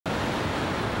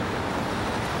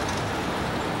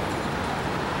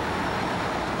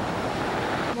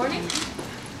morning.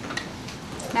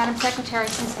 Madam Secretary,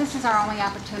 since this is our only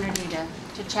opportunity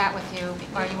to chat with you,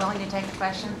 are you willing to take the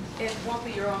question? It won't be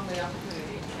your only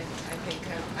opportunity. I think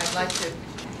I'd like to,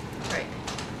 right.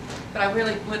 But I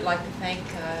really would like to thank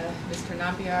Mr.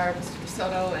 Nambiar, Mr.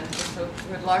 Soto, and Mr.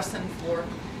 Roed-Larsen for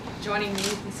joining me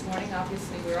this morning.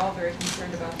 Obviously, we're all very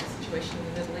concerned about the situation in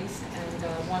the Middle East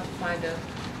and want to find a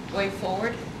way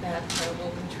forward that will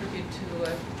contribute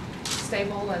to a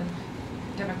stable and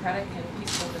democratic and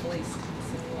peaceful Middle East.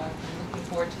 So I'm looking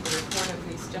forward to the report of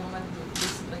these gentlemen who've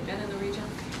recently been in the region,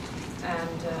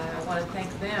 and I want to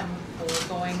thank them for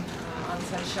going on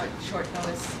such short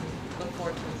notice and look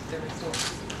forward to their report.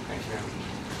 Thank you.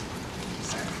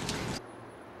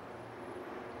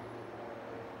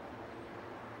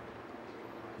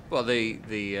 Well,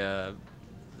 the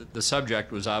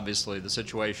subject was obviously the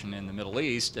situation in the Middle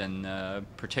East, and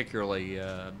particularly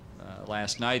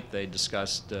last night they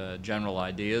discussed general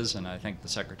ideas, and I think the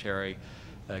Secretary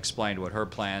explained what her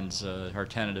plans, her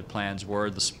tentative plans were.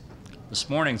 This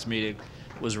morning's meeting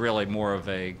was really more of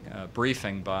a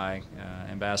briefing by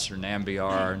Ambassador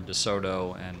Nambiar, De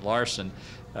Soto, and Larsen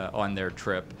on their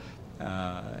trip,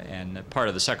 and part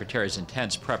of the Secretary's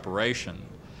intense preparation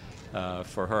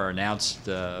for her announced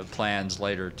plans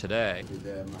later today.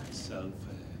 Myself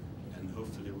and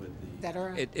hopefully with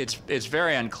It's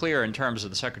very unclear in terms of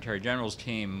the Secretary General's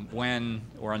team when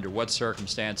or under what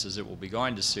circumstances it will be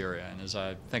going to Syria, and as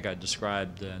I think I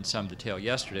described in some detail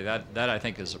yesterday, that I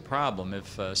think is a problem.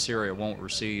 If Syria won't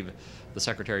receive the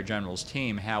Secretary General's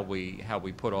team, how we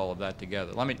put all of that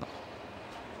together.